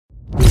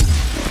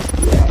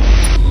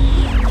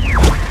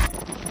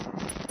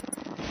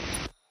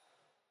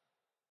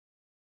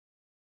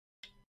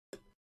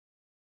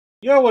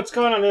Yo, what's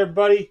going on,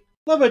 everybody?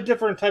 Love a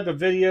different type of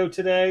video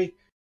today.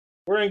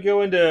 We're going to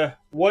go into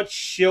what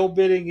shill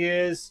bidding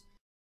is,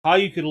 how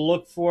you can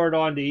look for it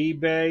onto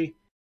eBay.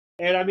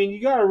 And I mean,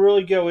 you got to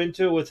really go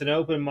into it with an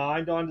open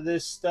mind onto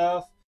this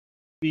stuff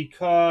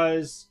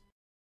because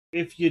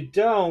if you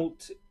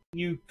don't,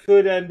 you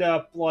could end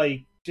up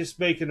like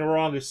just making the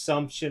wrong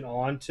assumption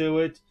onto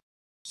it.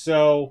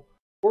 So,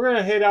 we're going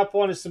to hit up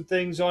onto some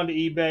things onto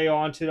eBay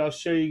onto it. I'll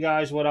show you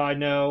guys what I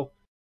know.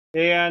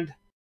 And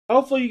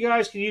hopefully you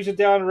guys can use it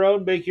down the road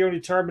and make your own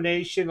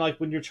determination, like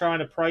when you're trying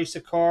to price a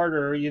card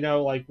or,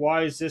 like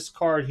why is this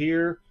card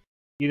here,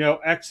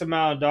 X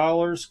amount of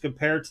dollars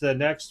compared to the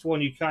next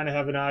one, you kind of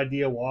have an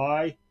idea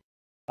why.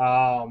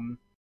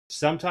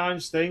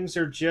 Sometimes things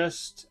are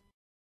just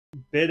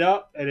bid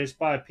up and it's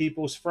by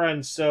people's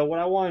friends. So what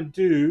I want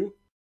to do,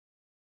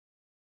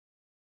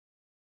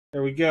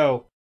 there we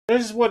go.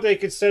 This is what they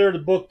consider the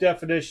book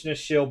definition of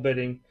shill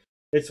bidding.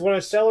 It's when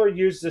a seller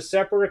uses a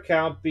separate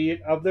account, be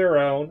it of their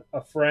own, a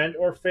friend,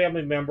 or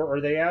family member, or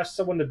they ask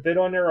someone to bid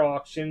on their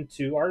auction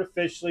to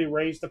artificially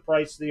raise the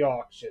price of the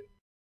auction.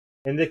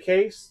 In this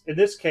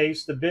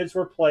case, the bids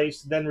were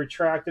placed, then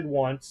retracted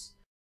once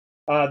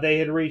they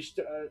had reached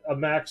a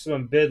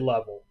maximum bid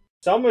level.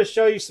 So I'm going to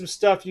show you some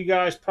stuff you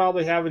guys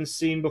probably haven't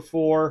seen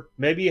before.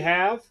 Maybe you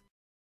have.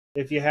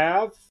 If you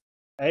have,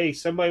 hey,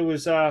 somebody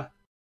was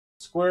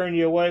squaring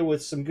you away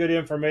with some good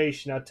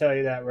information. I'll tell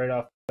you that right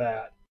off the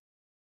bat.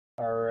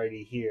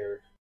 Alrighty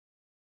here.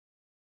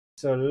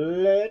 So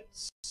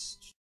let's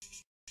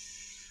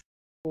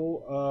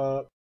pull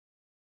up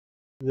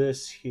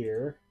this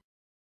here.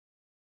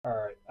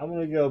 Alright, I'm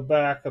going to go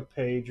back a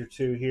page or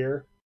two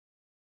here.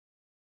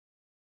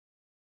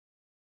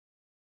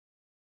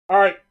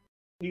 Alright,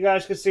 you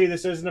guys can see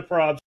this isn't a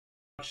prob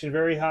auction.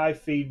 Very high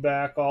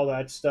feedback, all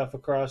that stuff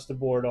across the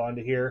board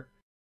onto here.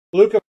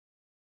 Luca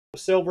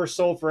silver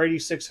sold for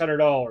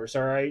 $8,600,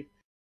 alright?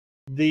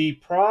 The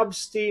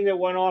Probstein that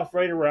went off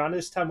right around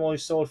this time only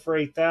sold for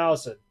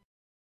 $8,000.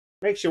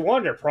 Makes you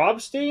wonder,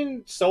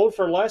 Probstein sold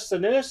for less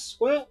than this?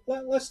 Well,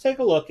 let's take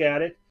a look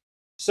at it.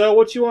 So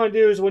what you want to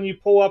do is when you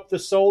pull up the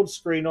sold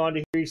screen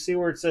onto here, you see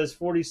where it says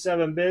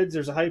 47 bids.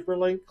 There's a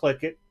hyperlink.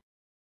 Click it.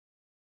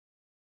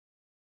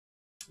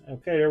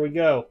 Okay, there we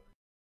go.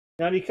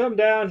 Now, you come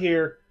down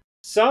here.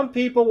 Some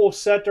people will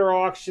set their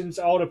auctions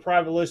all to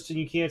private listing.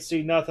 You can't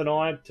see nothing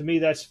on it. To me,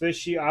 that's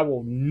fishy. I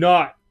will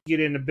not get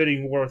into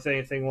bidding war with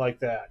anything like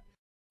that.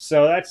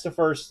 So that's the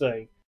first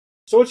thing.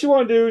 So what you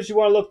want to do is you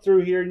want to look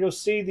through here and you'll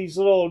see these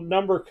little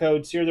number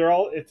codes here. They're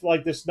all, it's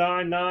like this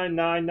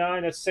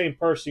 9999. That's the same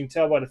person. You can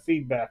tell by the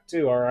feedback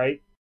too, all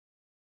right?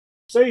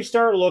 So you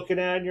start looking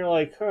at it and you're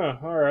like, huh,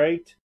 all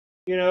right.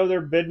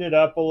 They're bidding it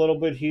up a little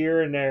bit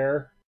here and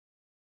there.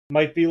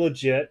 Might be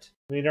legit.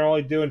 I mean, they're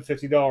only doing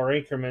 $50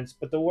 increments,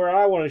 but where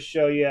I want to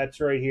show you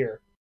at's right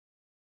here.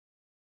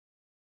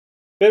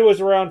 Bid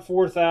was around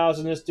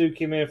 $4,000. This dude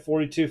came in at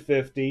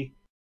 $4,250.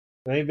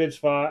 And he bids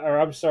five. Or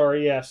I'm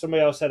sorry, yeah,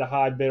 somebody else had a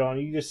high bid on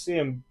it. You just see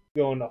him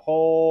going the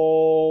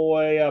whole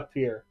way up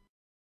here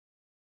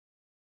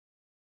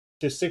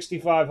to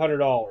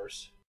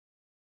 $6,500.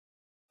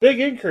 Big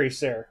increase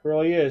there,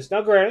 really is.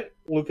 Now, granted,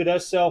 Luca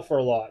does sell for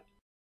a lot.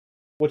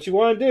 What you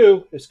want to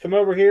do is come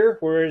over here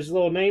where his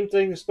little name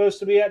thing is supposed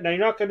to be at. Now, you're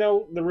not going to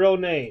know the real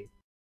name.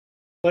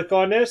 Click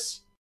on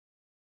this.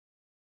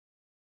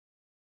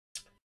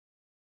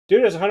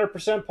 Dude has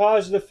 100%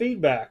 positive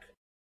feedback.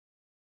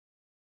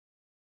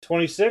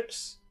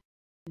 26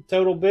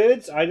 total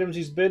bids. Items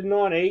he's bidding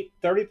on, 8.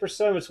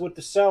 30% of it's with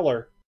the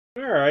seller.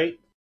 All right.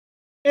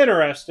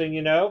 Interesting,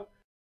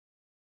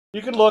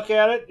 You can look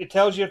at it. It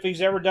tells you if he's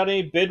ever done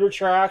any bid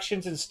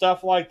retractions and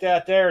stuff like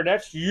that there.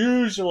 That's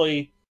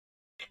usually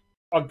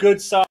a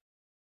good sign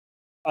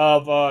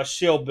of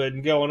shill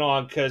bidding going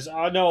on, because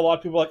I know a lot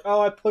of people are like,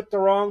 oh, I put the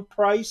wrong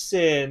price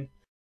in.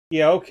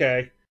 Yeah,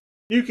 okay.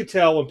 You can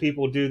tell when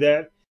people do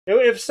that.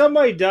 If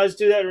somebody does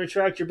do that and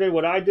retract your bid,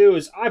 what I do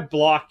is I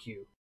block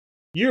you.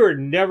 You are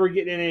never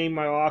getting in any of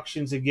my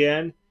auctions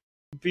again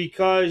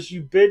because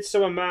you bid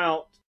some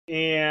amount,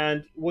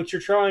 and what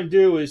you're trying to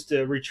do is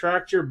to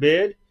retract your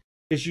bid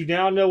because you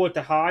now know what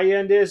the high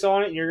end is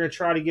on it, and you're going to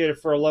try to get it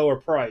for a lower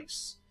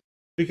price.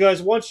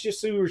 Because once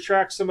you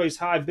retract somebody's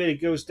high bid,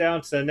 it goes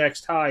down to the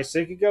next high, so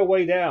it could go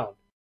way down.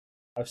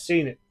 I've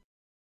seen it.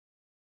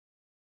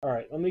 All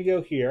right, let me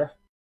go here.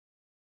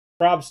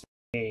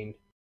 Probstein.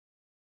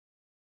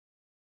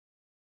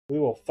 We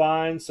will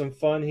find some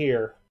fun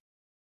here.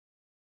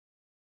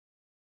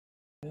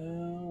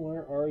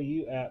 Where are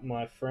you at,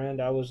 my friend?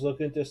 I was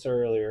looking at this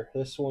earlier.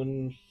 This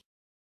one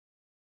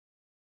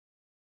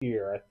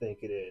here, I think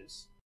it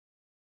is.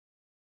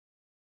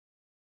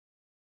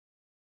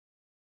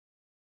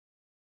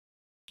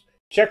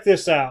 Check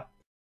this out.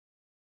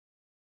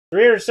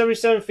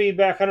 377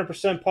 feedback,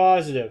 100%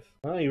 positive.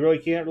 Well, you really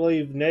can't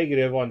leave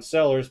negative on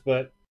sellers,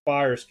 but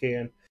buyers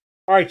can.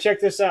 All right,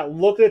 check this out.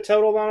 Look at the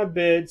total amount of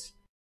bids.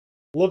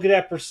 Look at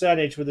that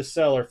percentage with the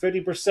seller,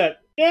 50%.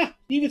 Yeah,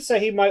 you could say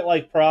he might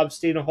like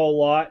Probstein a whole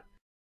lot.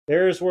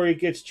 There's where it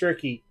gets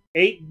tricky.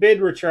 8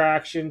 bid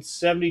retractions,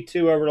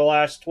 72 over the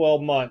last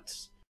 12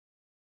 months.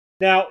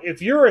 Now,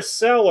 if you're a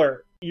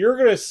seller, you're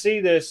going to see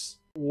this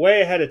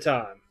way ahead of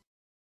time.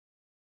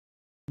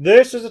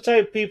 This is the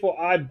type of people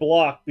I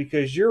block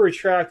because you're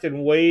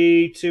retracting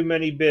way too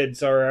many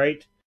bids, all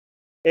right?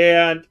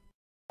 And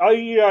all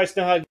you guys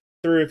know how to get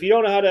through. If you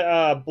don't know how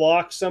to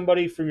block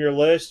somebody from your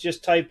list,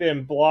 just type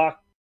in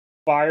block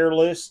buyer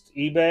list,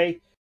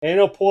 eBay, and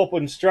it'll pull up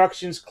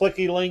instructions,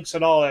 clicky links,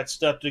 and all that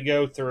stuff to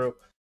go through.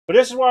 But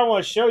this is what I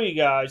want to show you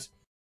guys.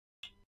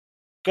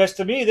 Because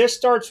to me, this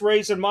starts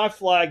raising my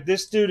flag.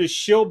 This dude is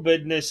shill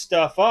bidding this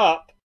stuff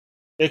up.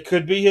 It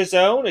could be his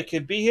own. It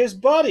could be his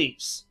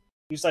buddies.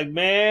 He's like,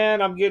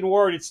 man, I'm getting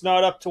worried. It's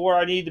not up to where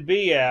I need to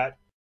be at.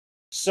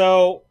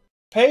 So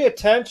pay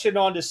attention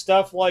on to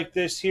stuff like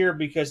this here,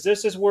 because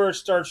this is where it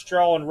starts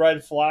drawing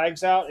red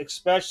flags out,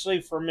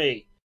 especially for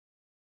me.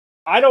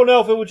 I don't know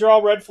if it would draw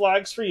red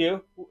flags for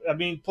you. I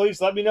mean, please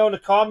let me know in the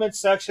comments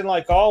section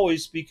like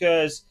always,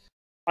 because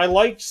I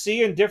like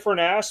seeing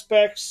different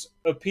aspects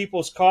of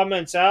people's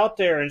comments out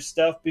there and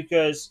stuff,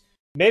 because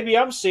maybe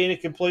I'm seeing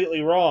it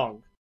completely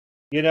wrong.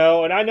 You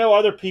know, and I know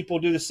other people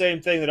do the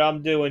same thing that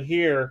I'm doing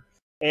here.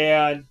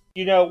 And,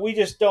 you know, we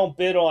just don't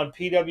bid on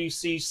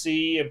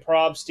PWCC and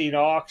Probstein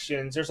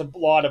auctions. There's a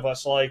lot of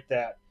us like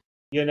that,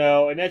 you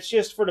know, and that's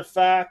just for the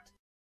fact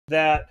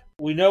that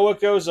we know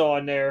what goes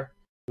on there.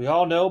 We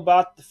all know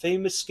about the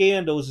famous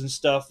scandals and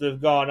stuff that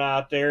have gone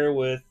out there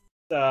with,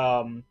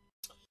 fake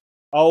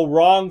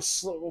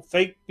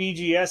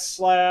BGS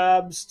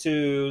slabs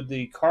to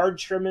the card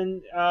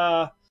trimming,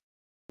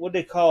 what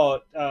they call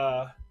it,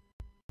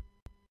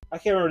 I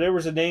can't remember. There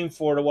was a name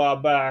for it a while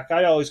back.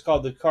 I always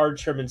called it the card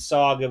trimming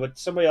saga, but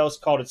somebody else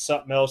called it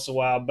something else a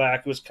while back.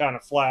 It was kind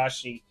of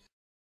flashy.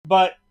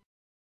 But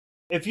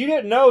if you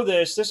didn't know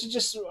this, this is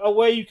just a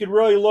way you could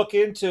really look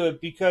into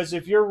it, because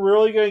if you're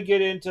really going to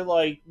get into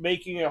like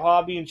making a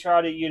hobby and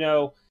try to, you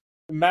know,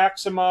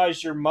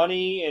 maximize your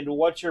money and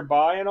what you're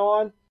buying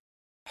on,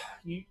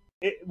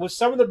 with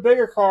some of the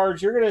bigger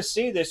cards, you're going to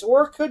see this.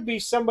 Or it could be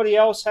somebody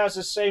else has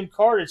the same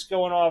card. It's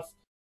going off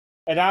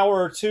an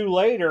hour or two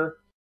later,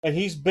 and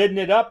he's bidding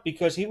it up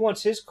because he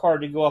wants his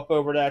card to go up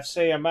over that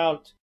same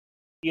amount,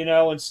 you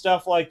know, and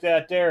stuff like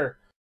that there.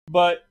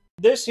 But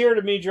this here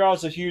to me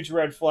draws a huge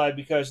red flag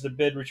because of the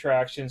bid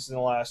retractions in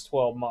the last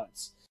 12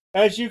 months.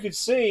 As you can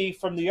see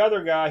from the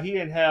other guy, he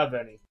didn't have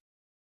any.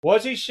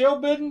 Was he shill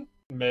bidding?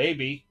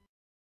 Maybe.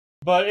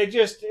 But it's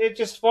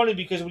just funny,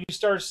 because when you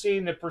start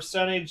seeing the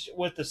percentage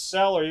with the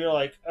seller, you're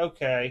like,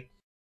 okay,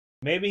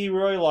 maybe he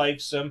really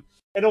likes him.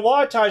 And a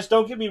lot of times,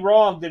 don't get me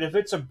wrong, that if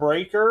it's a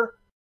breaker,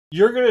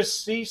 you're going to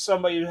see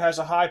somebody who has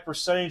a high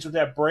percentage with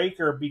that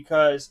breaker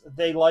because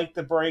they like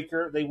the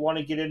breaker. They want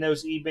to get in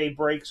those eBay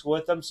breaks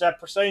with them. So that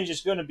percentage is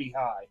going to be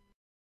high.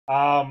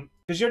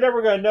 Because you're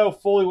never going to know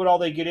fully what all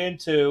they get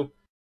into,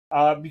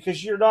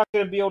 because you're not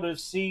going to be able to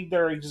see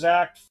their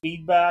exact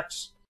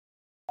feedbacks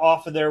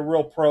off of their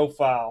real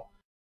profile.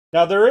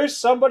 Now, there is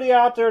somebody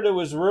out there that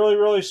was really,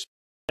 really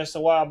this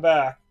a while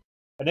back,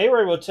 and they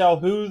were able to tell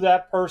who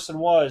that person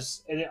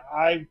was, and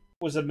I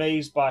was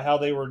amazed by how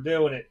they were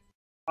doing it.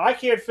 I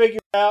can't figure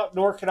it out,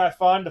 nor can I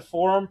find the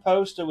forum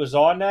post that was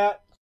on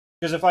that,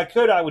 because if I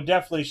could, I would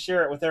definitely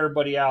share it with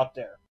everybody out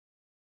there.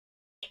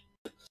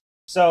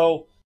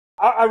 So,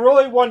 I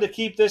really wanted to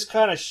keep this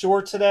kind of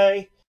short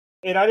today,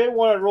 and I didn't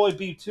want to really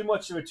be too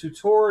much of a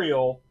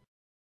tutorial,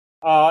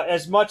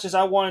 as much as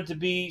I wanted to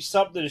be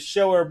something to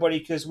show everybody,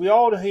 because we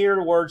all hear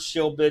the word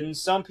shill bidding.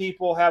 Some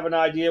people have an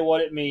idea what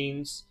it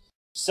means,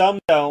 some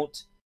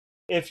don't.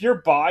 If you're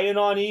buying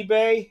on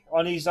eBay,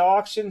 on these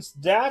auctions,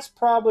 that's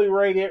probably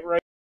right there.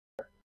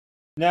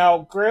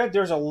 Now, granted,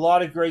 there's a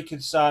lot of great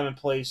consignment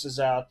places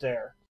out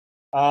there.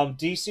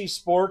 DC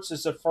Sports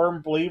is a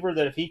firm believer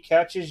that if he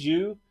catches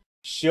you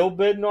shill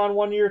bidding on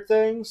one of your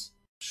things,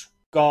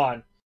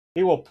 gone.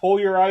 He will pull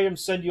your item,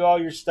 send you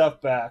all your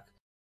stuff back.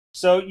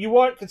 So you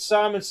want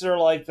consignments that are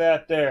like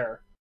that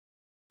there.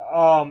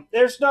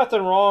 There's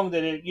nothing wrong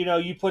that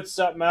you put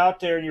something out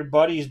there and your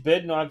buddy's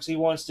bidding on because he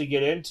wants to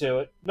get into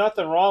it.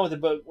 Nothing wrong with it,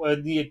 but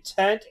when the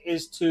intent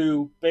is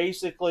to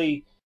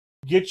basically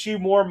get you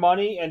more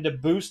money and to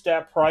boost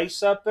that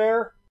price up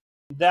there,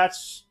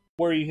 that's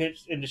where you hit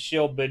into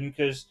shill bidding.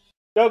 Because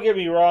don't get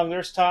me wrong,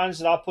 there's times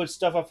that I'll put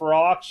stuff up for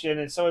auction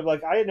and somebody's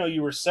like, I didn't know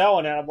you were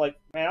selling it. I'm like,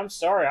 man, I'm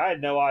sorry, I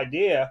had no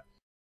idea.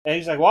 And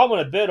he's like, well, I'm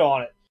going to bid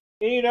on it.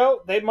 And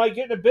they might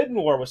get in a bidding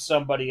war with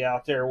somebody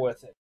out there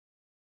with it.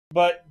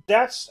 But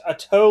that's a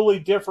totally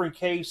different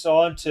case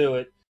onto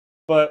it.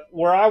 But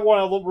where I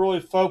want to really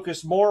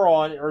focus more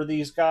on are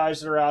these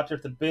guys that are out there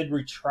at the bid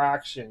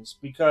retractions,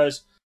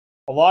 because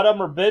a lot of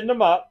them are bidding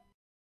them up,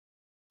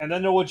 and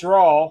then they'll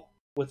withdraw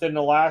within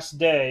the last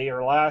day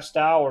or last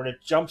hour, and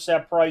it jumps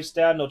that price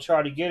down. They'll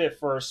try to get it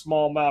for a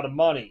small amount of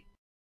money.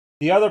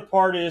 The other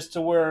part is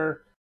to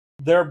where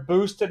they're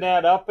boosting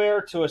that up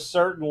there to a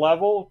certain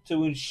level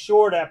to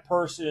ensure that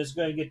person is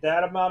going to get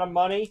that amount of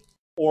money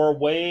or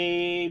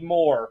way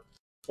more.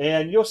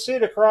 And you'll see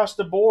it across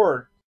the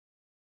board.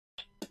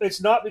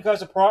 It's not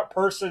because a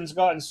person's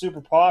gotten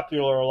super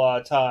popular a lot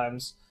of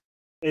times.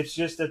 It's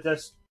just that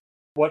that's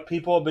what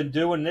people have been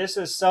doing. This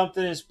is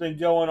something that's been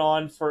going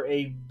on for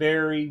a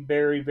very,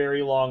 very,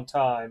 very long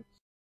time.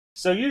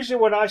 So usually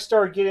when I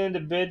start getting into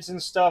bids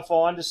and stuff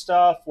onto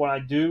stuff, when I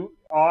do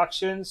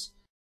auctions,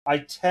 I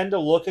tend to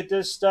look at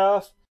this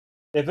stuff.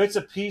 If it's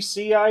a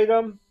PC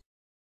item,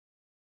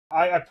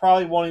 I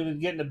probably won't even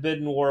get in a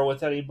bidding war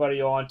with anybody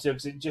onto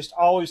because it just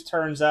always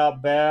turns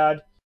out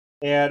bad,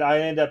 and I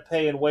end up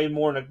paying way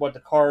more than what the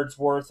card's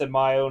worth in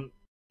my own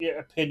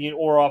opinion,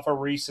 or off of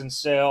recent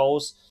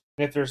sales.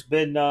 And if there's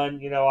been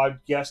none, I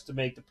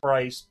guesstimate the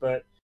price.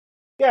 But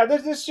yeah,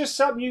 this is just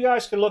something you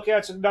guys can look at.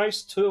 It's a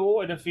nice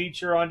tool and a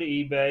feature onto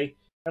eBay.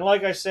 And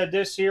like I said,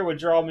 this here would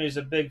draw me as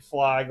a big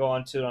flag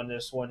onto on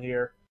this one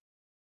here.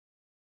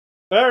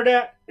 But other than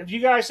that, if you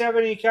guys have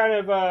any kind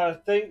of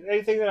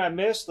anything that I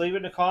missed, leave it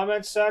in the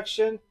comments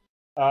section.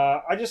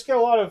 I just get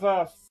a lot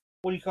of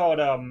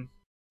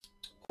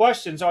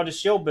questions on the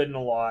Shill bidding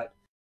a lot,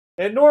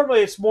 and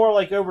normally it's more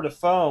like over the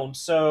phone.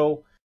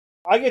 So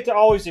I get to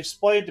always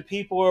explain to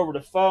people over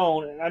the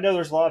phone, and I know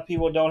there's a lot of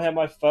people who don't have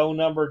my phone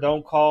number,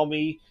 don't call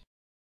me.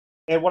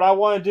 And what I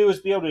want to do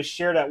is be able to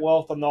share that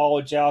wealth of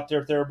knowledge out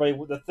there with everybody,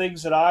 with the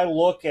things that I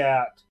look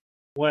at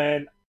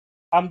when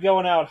I'm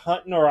going out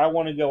hunting, or I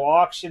want to go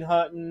auction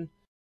hunting,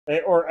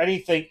 or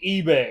anything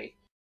eBay.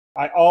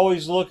 I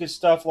always look at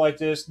stuff like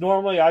this.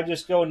 Normally, I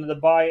just go into the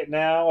buy it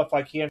now if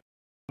I can't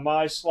find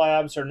my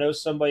slabs or know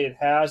somebody that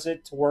has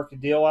it to work a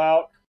deal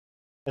out.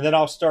 And then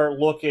I'll start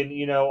looking,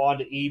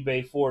 onto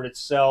eBay for it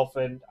itself.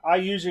 And I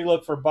usually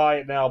look for buy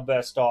it now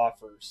best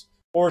offers,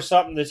 or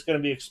something that's going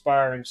to be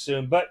expiring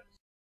soon. But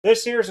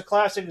this here is a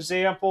classic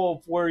example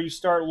of where you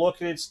start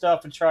looking at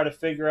stuff and try to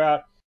figure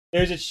out,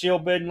 is it shill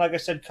bidding? Like I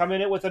said, come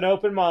in it with an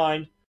open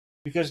mind,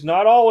 because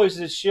not always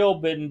is it shill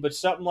bidding, but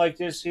something like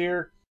this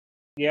here,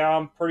 yeah,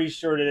 I'm pretty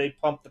sure that they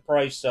pumped the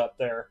price up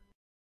there.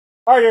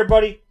 All right,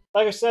 everybody.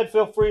 Like I said,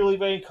 feel free to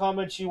leave any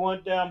comments you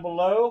want down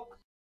below,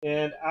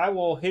 and I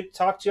will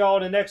talk to y'all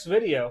in the next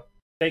video.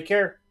 Take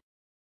care.